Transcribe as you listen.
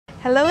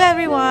Hello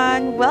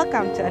everyone!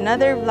 Welcome to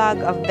another vlog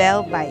of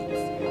Belle Bites.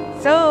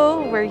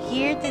 So, we're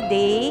here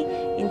today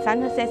in San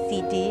Jose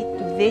City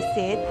to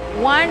visit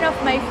one of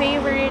my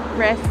favorite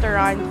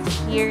restaurants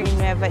here in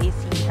Nueva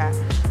Ecija,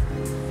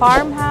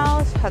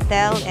 Farmhouse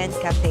Hotel and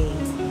Cafe.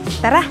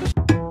 Tara!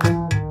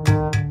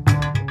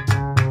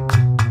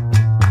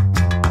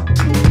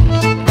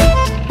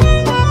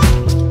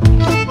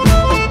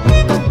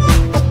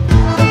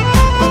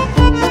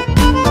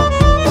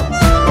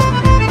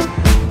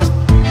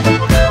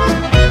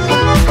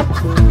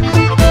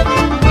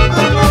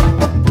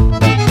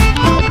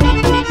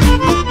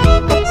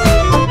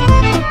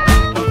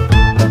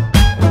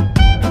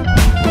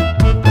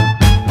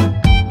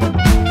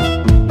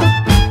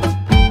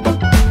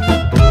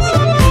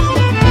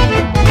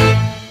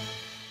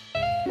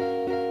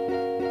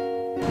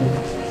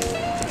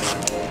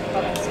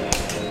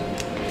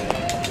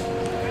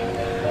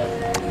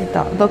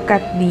 Look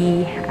at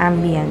the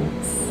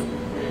ambience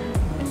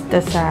dito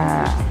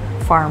sa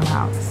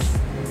farmhouse.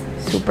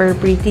 Super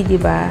pretty,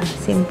 diba?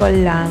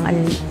 Simple lang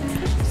ang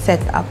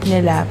setup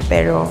nila,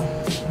 pero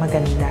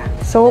maganda.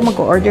 So,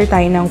 mag-order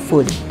tayo ng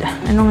food.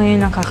 Ano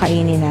ngayon ang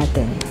kakainin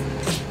natin?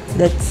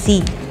 Let's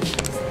see.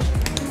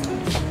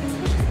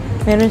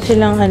 Meron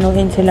silang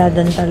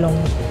enseladang talong.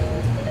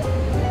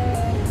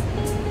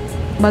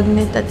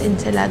 Bagnet at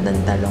enseladang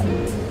talong.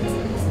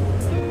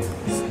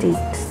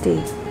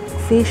 Steak.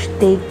 Fish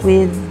steak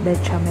with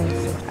bechamel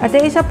sauce. At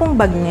isa pong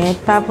bagnet,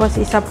 tapos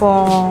isa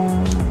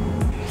pong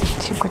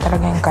isip ko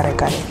talaga yung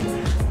kare-kare.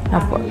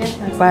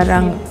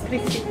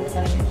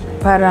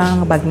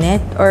 Parang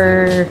bagnet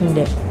or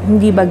hindi.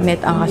 Hindi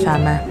bagnet ang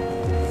kasama.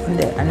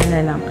 Hindi, ano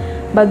na lang.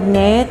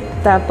 Bagnet,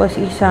 tapos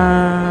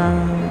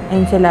isang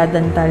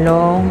enseladang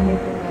talong.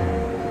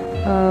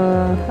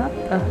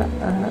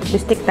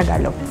 Bistek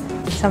Tagalog.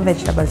 Isang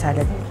vegetable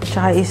salad.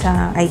 Tsaka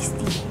isang iced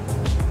tea.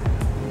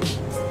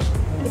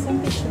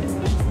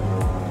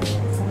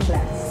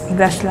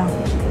 Glass lang.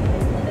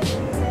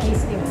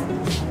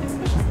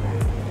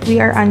 We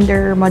are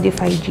under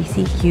modified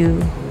GCQ,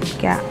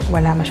 kaya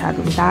wala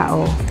masyadong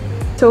tao.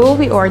 So,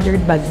 we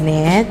ordered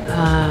bagnet,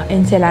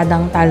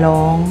 enseladang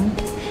talong,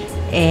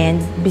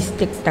 and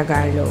bistek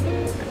Tagalog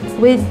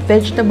with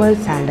vegetable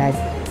salad.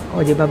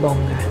 O, di ba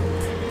bongga?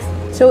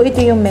 So,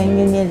 ito yung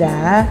menu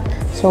nila.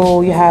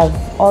 So, you have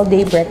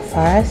all-day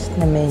breakfast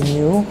na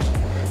menu.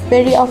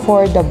 Very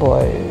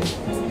affordable.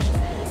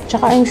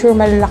 Tsaka I'm sure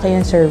malalaki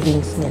yung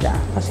servings nila.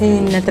 Kasi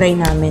na-try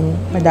namin,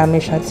 madami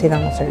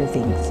silang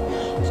servings.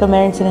 So,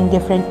 meron silang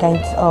different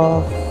kinds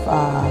of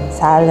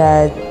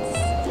salads,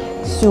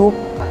 soup.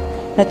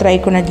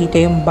 Na-try ko na dito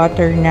yung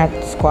butternut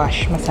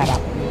squash. Masarap.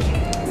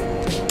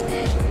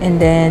 And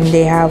then,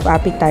 they have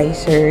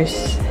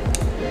appetizers.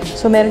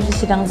 So, meron din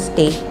silang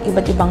steak.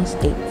 Iba't ibang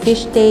steak.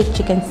 Fish steak,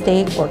 chicken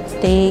steak, pork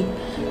steak.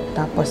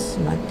 Tapos,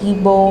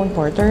 T-bone,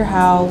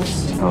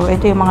 porterhouse. So,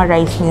 ito yung mga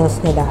rice meals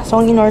nila. So,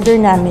 ang in-order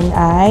namin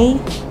ay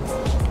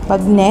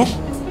bagnet,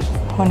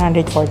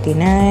 149.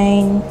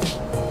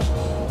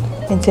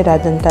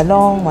 Enseladang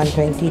talong,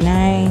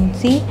 129.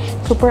 See?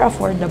 Super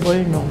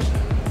affordable, no?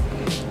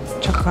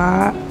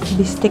 Tsaka,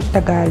 bistek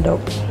Tagalog,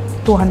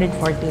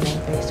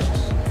 249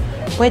 pesos.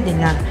 Pwede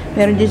na.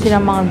 Meron din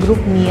silang mga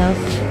group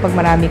meals pag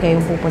marami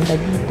kayong pupunta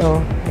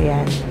dito.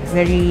 Ayan.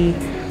 Very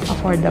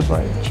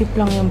affordable. Cheap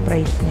lang yung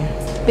price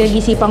niya.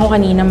 Pinag-isipan ko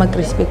kanina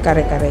mag-crispy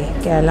kare-kare.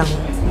 Kaya lang,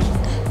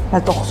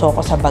 natukso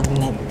ko sa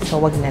bagnet. So,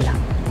 wag na lang.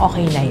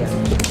 Okay na yun.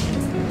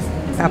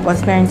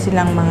 Tapos, meron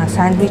silang mga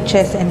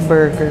sandwiches and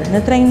burger.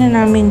 Na-try na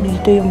namin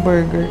dito yung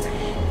burger.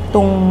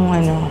 Itong,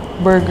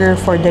 burger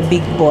for the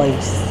big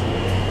boys.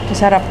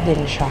 Masarap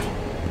din siya.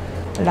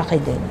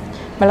 Malaki din.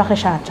 Malaki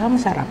siya. Tsaka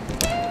masarap.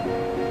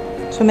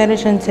 So, meron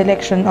siyang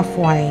selection of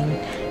wine.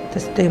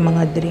 Tapos, ito yung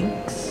mga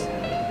drinks.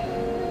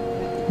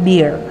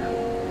 Beer.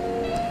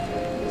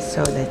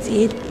 So, that's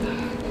it.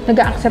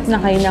 Nag-a-accept na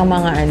kayo ng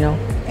mga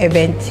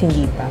events,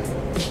 hindi pa?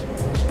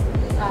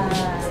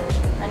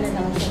 Ano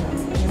lang siya?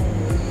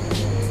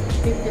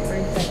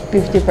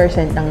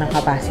 50% lang ng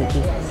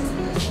capacity.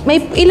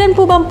 May ilan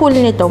po bang pool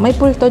nito? May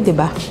pool to, di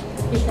ba?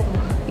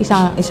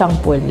 Isang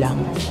pool lang.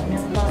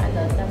 Yung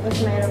pang-adult. Tapos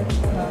mayroon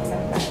po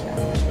pang-bata.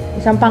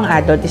 Isang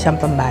pang-adult,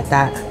 isang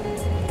pang-bata.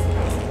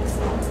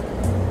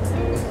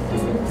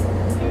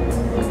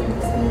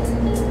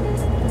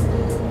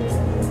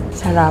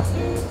 Sarap.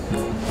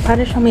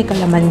 Para siyang may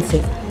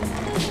kalamansi.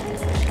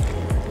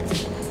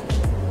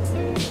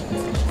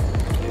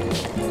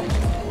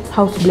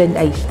 House blend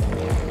ice.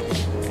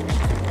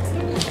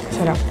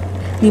 Sarap.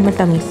 Di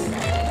matamis.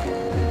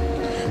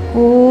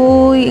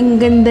 Uy, ang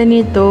ganda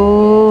nito.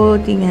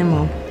 Tingnan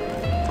mo.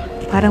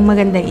 Parang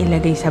magandang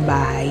ilagay sa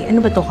bahay.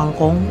 Ano ba to,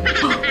 kangkong?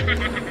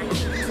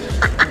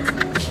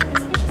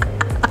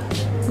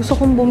 Gusto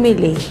kong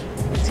bumili.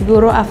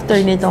 Siguro after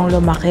nitong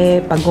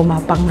lumaki, pag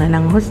gumapang na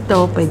ng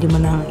husto, pwede mo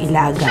nang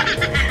ilaga.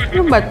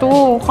 Ano ba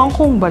to?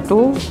 Kangkong ba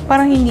to?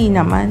 Parang hindi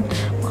naman.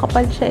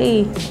 Makapal siya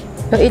eh.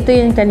 So, ito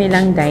yung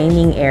kanilang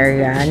dining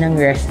area ng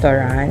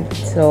restaurant.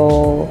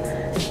 So,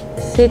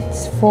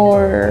 sits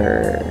for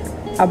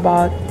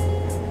about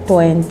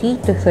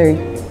 20 to 30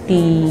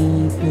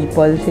 30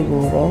 people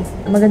siguro.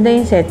 Maganda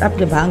yung setup,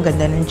 di ba? Ang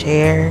ganda ng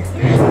chair,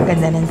 ang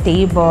ganda ng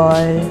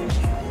table.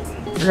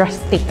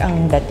 Rustic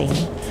ang dating.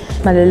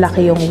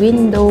 Malalaki yung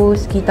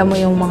windows, kita mo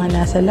yung mga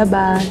nasa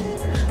labas.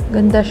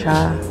 Ganda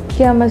siya.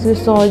 Kaya mas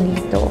gusto ko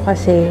dito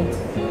kasi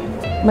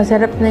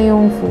masarap na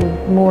yung food,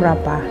 mura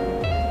pa.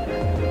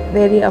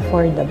 Very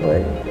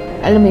affordable.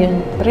 Alam mo yun,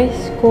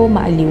 presko,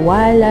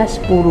 maaliwalas,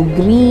 puro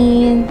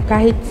green.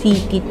 Kahit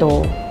city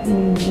to,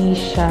 hindi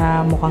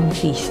siya mukhang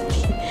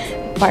city.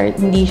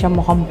 Hindi siya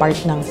mukhang part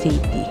ng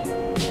city.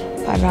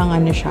 Parang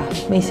ano siya,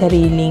 may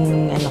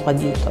sariling ano ka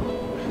dito.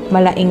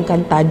 Malaing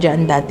Kantadya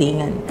ang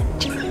datingan.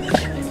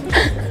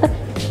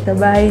 Sa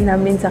bahay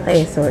namin sa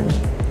Quezon,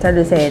 sa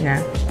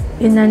Lucena,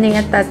 yung nanay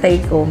at tatay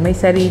ko, may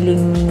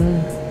sariling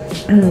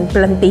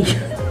plantation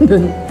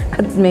dun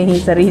at may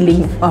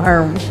sariling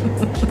farm.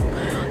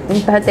 Yung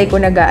tatay ko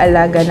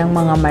nag-aalaga ng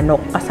mga manok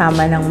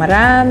kasama ng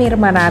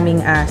maraming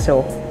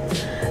aso.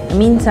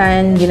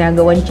 Minsan,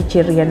 ginagawan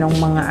chichirya ng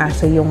mga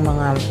aso yung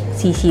mga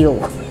sisiyo.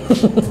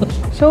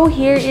 So,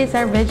 here is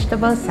our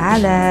vegetable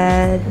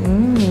salad.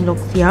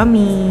 Looks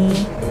yummy.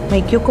 May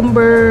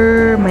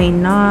cucumber, may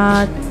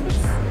nuts,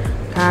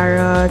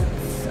 carrots.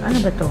 Ano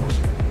ba to?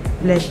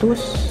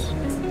 Lettuce.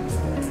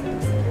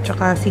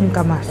 Tsaka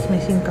singkamas.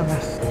 May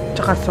singkamas.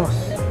 Tsaka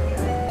sauce.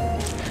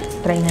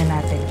 Try na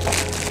natin.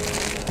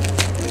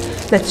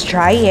 Let's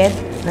try it.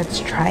 Let's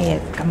try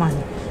it. Come on.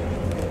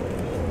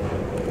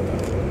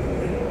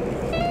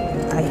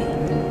 Ay.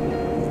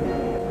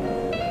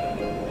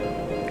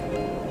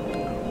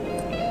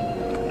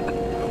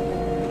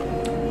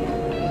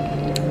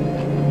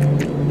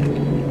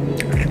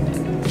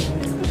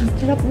 Ang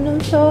sarap ng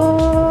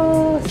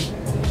sauce.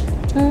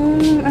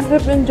 Ang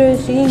sarap ng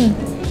dressing.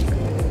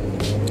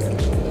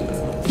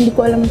 Hindi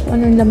ko alam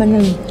kung anong laman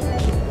nun.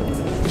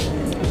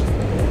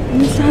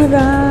 Ang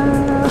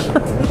sarap.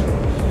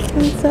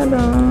 Ang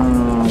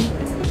sarap.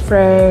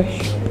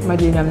 Fresh,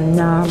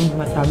 madinamnam,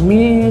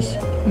 matamis.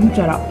 Ang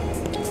sarap.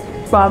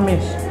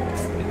 Promise.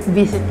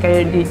 Visit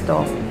kayo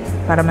dito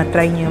para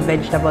matry nyo yung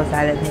vegetable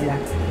salad nila.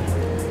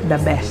 The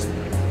best.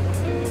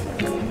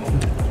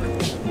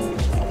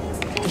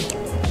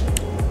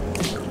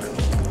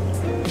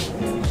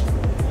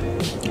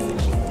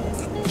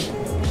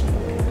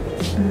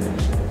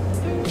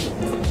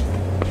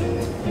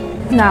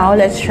 Now,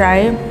 let's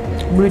try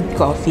brewed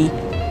coffee.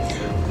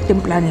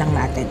 Timplahan lang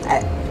natin.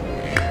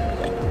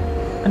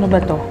 Ano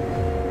ba to?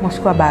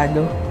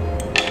 Muscovado.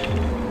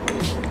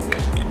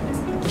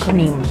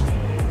 Cream.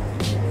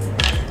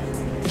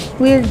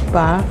 Weird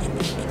pa.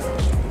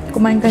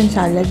 Kumain ka ng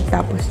salad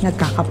tapos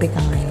nagkakape ka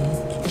ngayon.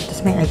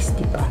 Tapos may iced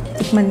tea pa.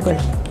 Tikman ko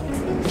lang.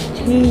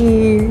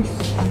 Cheers!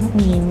 Ang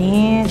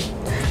init.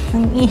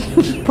 Ang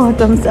init.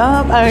 Bottoms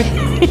up.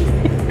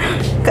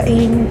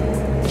 Kain.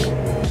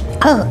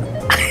 Ang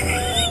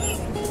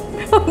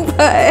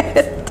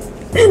bait.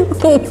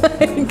 Oh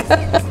my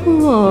God.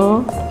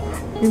 Oh,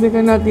 hindi ka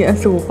natin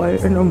asukal.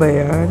 Ano ba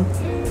yan?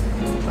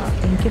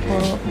 Thank you po.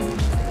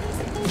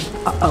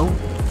 Uh-oh.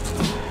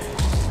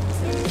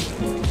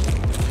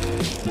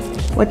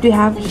 What we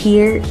have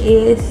here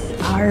is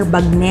our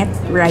Bagnet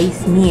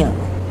rice meal.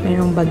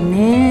 Mayroong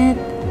Bagnet.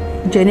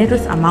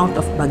 Generous amount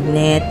of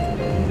Bagnet.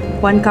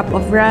 1 cup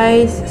of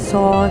rice,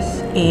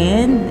 sauce,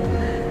 and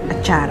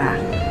atsara.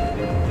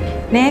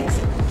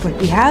 Next, what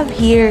we have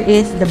here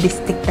is the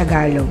Bistek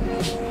Tagalog.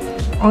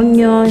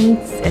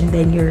 Onions, and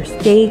then your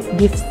steak,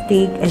 beef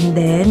steak, and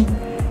then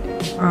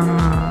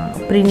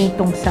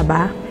prinitong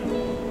saba,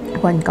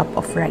 1 cup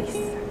of rice.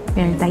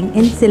 Meron tayong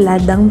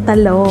enseladang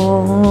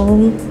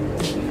talong.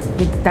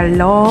 With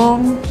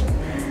talong,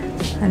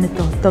 ano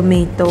to,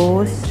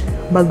 tomatoes,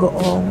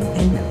 bagoong,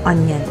 and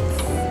onions.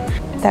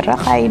 Tara,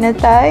 kain na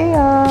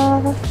tayo!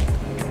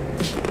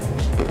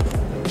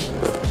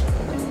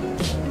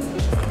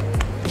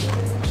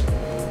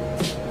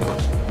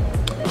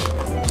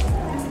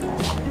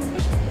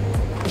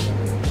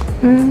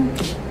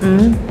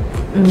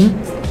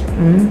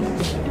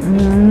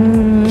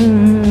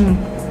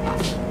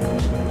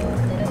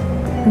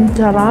 Ang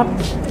sarap.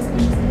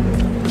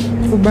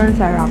 Sobrang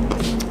sarap.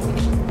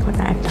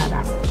 Ang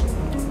sarap.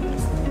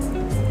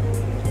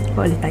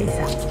 Ulit tayo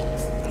isa.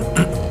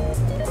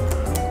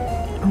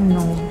 Oh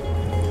no.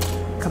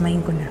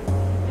 Kamain ko na.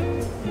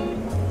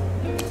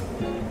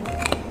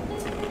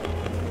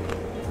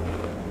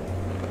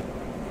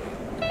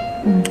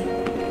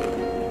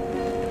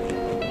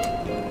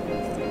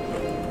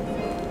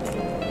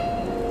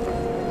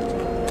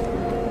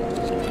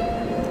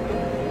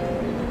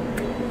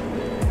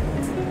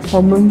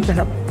 Sobrang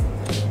sarap.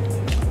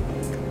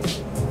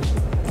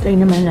 Try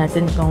naman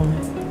natin itong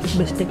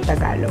Bistek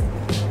Tagalog.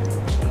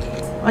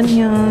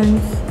 Onions,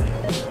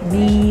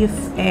 beef,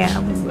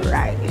 and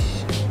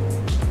rice.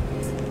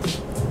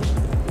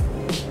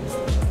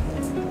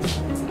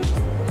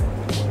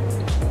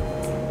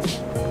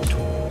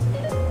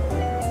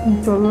 Ang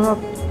sarap.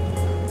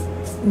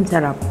 Ang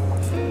sarap.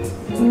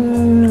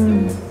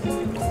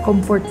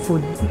 Comfort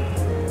food.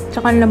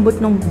 Tsaka ang lambot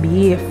ng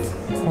beef.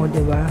 O,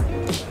 diba?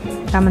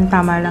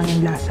 Tama-tama lang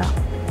yung lasa.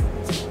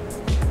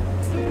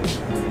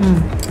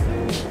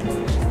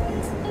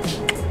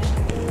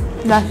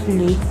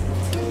 Lastly,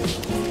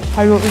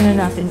 haluin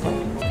na natin to.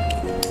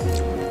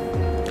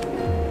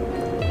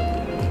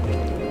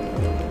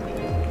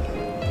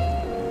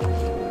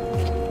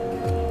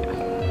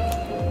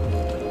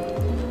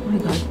 Oh my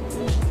God.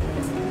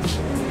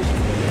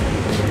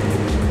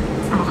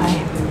 Okay.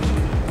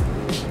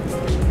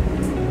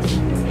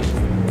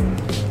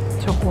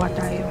 So, kuha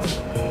tayo.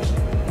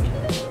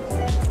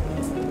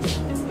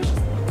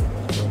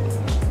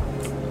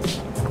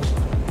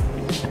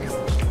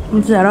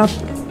 Ang sarap.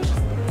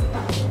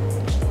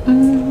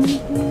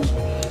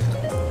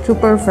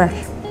 Super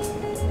fresh.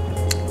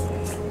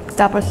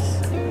 Tapos,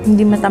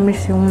 hindi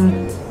matamis yung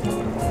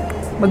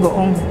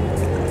bagoong.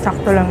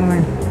 Sakto lang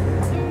naman.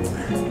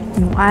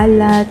 Yung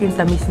alat, yung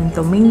tamis ng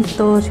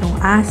tomatoes, yung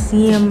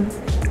asim.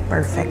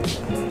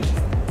 Perfect.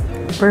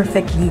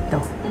 Perfect dito.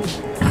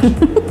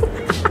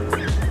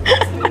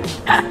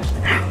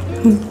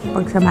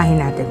 Pagsamahin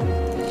natin.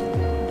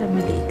 Ito,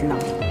 maliit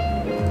lang.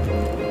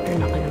 Pero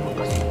laki naman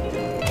kasi.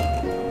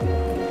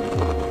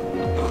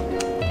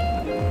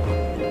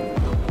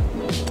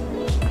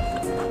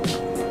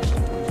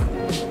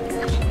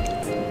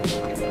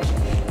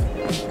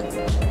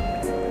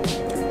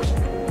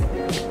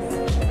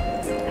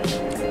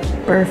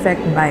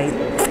 Perfect bite.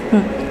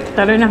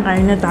 Tara na,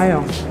 kain na tayo.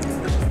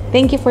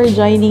 Thank you for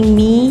joining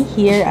me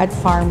here at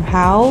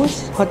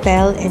Farmhouse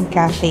Hotel and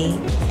Cafe.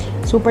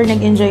 Super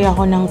nag-enjoy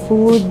ako ng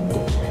food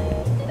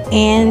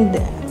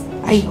and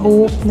I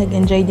hope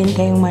nag-enjoy din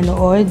kayong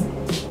manood.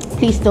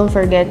 Please don't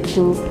forget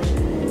to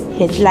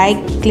hit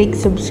like, click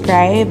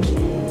subscribe,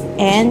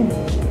 and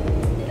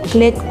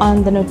click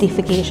on the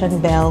notification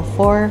bell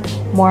for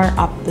more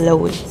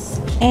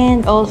uploads.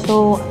 And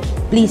also,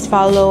 please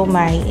follow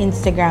my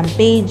Instagram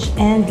page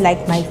and like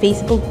my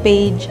Facebook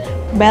page,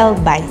 Belle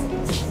Bites.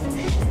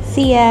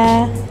 See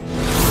ya!